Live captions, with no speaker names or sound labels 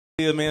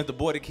Yeah, man, it's the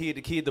boy, the kid,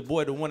 the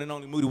boy, the one and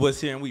only Moody Wuz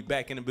Here, and we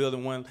back in the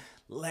building one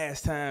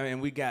last time, and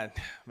we got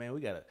a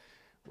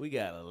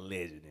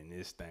legend in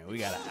this thing. We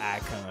got an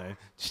icon,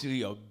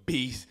 a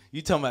beast.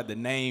 You talking about the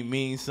name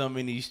means something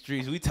in these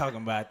streets. We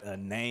talking about a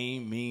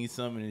name means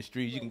something in the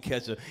streets. You can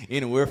catch her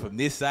anywhere from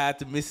this side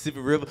to Mississippi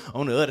River,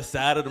 on the other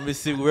side of the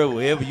Mississippi River,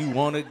 wherever you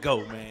want to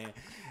go, man.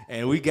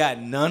 And we got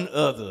none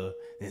other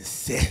than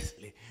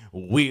Cecily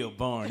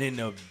Wilborn in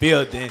the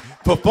building,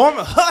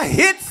 performing her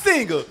hit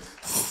single,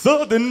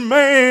 Southern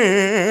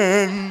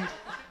Man.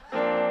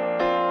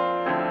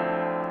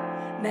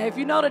 Now, if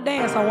you know the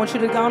dance, I want you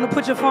to go on and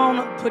put your phone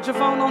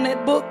on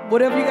that book.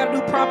 Whatever you gotta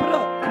do, prop it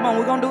up. Come on,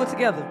 we're gonna do it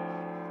together.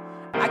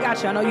 I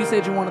got you. I know you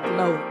said you wanted to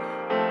know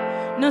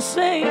it. Now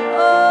say, I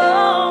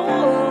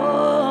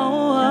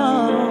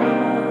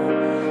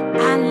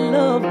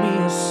love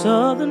me a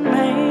Southern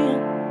man.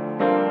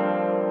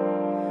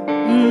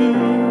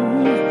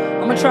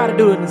 I'm gonna try to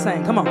do it in the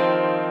same. Come on.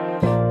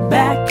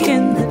 Back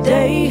in the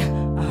day,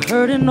 I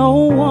heard an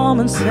old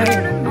woman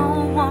say,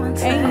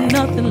 ain't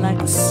nothing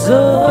like a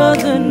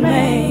Southern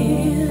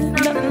man.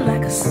 Nothing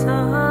like a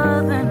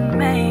Southern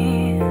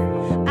man.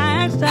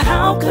 I asked her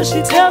how could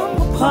she tell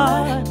them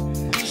apart.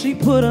 She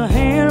put her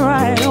hand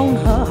right on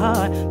her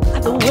heart. By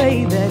the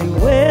way that he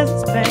wears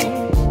his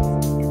pants.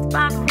 It's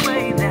by the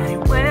way that he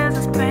wears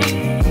his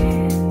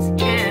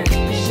pants. Yeah.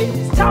 She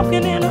was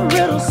talking in a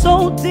riddle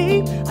so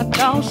deep, I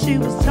thought she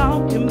was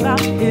talking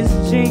about his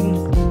jeans.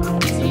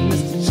 So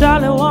Mr.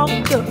 Charlie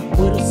walked up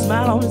with a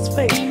smile on his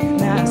face.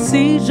 Now I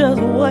see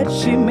just what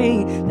she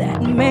mean.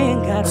 That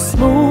man got a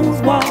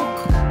smooth walk.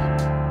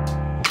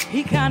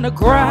 He kinda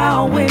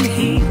growl when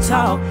he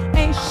talk.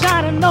 Ain't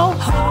shy to no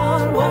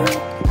hard work.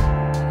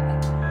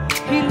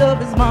 He love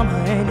his mama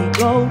and he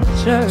go to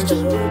church.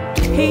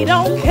 He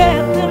don't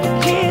care if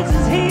them kids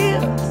is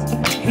his.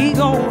 He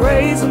gon'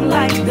 raise them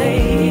like they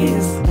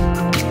his.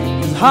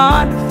 It's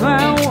hard to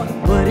find one,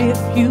 but if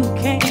you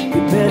can't,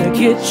 you better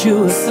get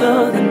you a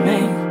Southern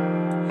man.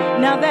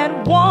 Now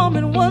that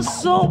woman was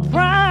so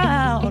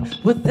proud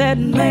with that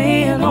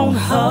man on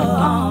her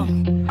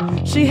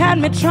arm. She had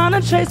me trying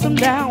to chase him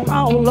down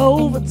all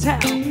over town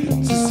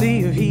to see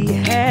if he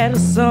had a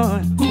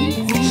son.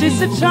 She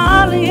said,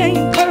 Charlie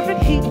ain't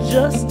perfect, he's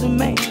just a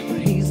man,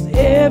 but he's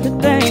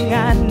everything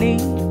I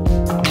need.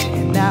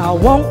 And now I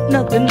want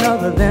nothing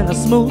other than a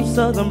smooth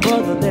Southern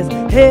brother that's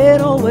head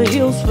over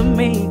heels for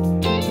me.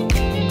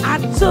 I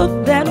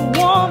took that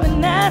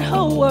woman at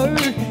her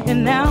word,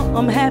 and now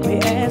I'm happy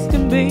as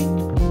can be.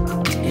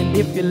 And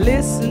if you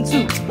listen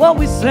to what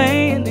we're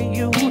saying to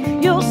you,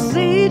 you'll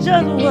see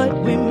just what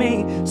we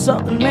mean.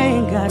 Southern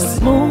man got a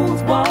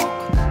smooth walk.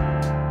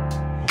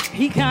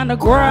 He kinda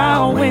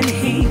growl when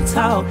he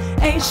talk.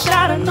 Ain't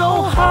shy to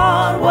no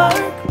hard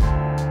work.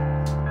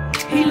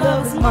 He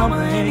loves his mama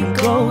and he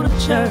go to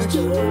church.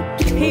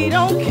 He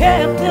don't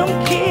care if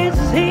them kids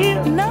is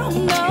here. No.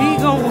 He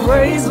gon'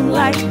 raise them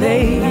like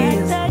they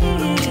is.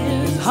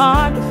 It's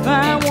hard to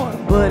find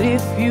one, but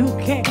if you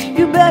can't,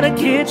 you better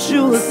get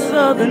you a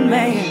Southern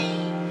man.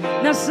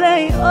 Now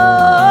say,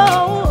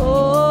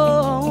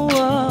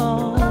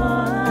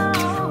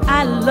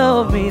 I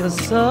love me a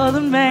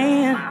Southern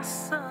man.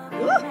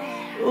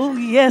 Oh,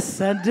 yes,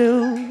 I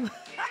do.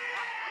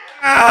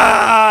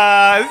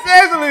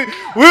 Cecily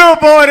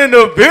Wilborn in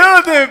the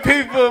building,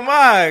 people.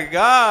 My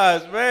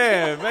gosh,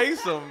 man. Make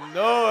some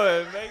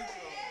noise. Make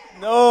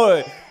some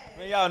noise.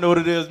 Man, y'all know what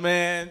it is,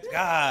 man.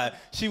 God,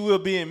 she will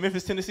be in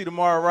Memphis, Tennessee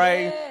tomorrow,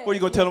 right? Yeah. Where you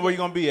gonna tell them where you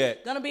gonna be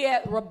at? Gonna be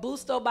at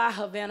Robusto by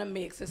Havana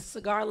Mix. It's a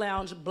cigar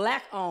lounge,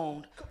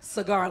 black-owned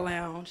cigar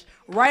lounge,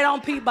 right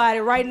on Peabody,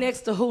 right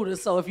next to Hooters.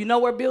 So if you know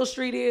where Bill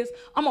Street is,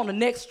 I'm on the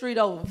next street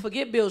over.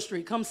 Forget Bill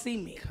Street. Come see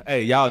me.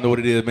 Hey, y'all know what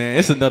it is, man.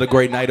 It's another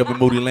great night up in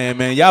Moody Land,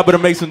 man. Y'all better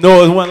make some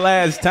noise one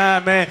last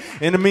time, man.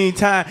 In the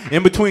meantime,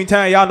 in between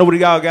time, y'all know what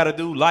y'all gotta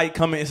do. Like,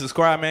 comment, and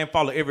subscribe, man.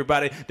 Follow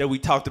everybody that we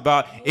talked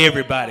about.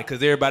 Everybody,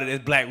 because everybody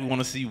that's black, we want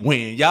to see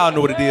win. Y'all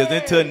know what it is.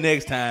 Until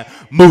next time,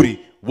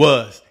 Moody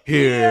Wuz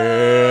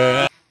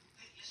Here.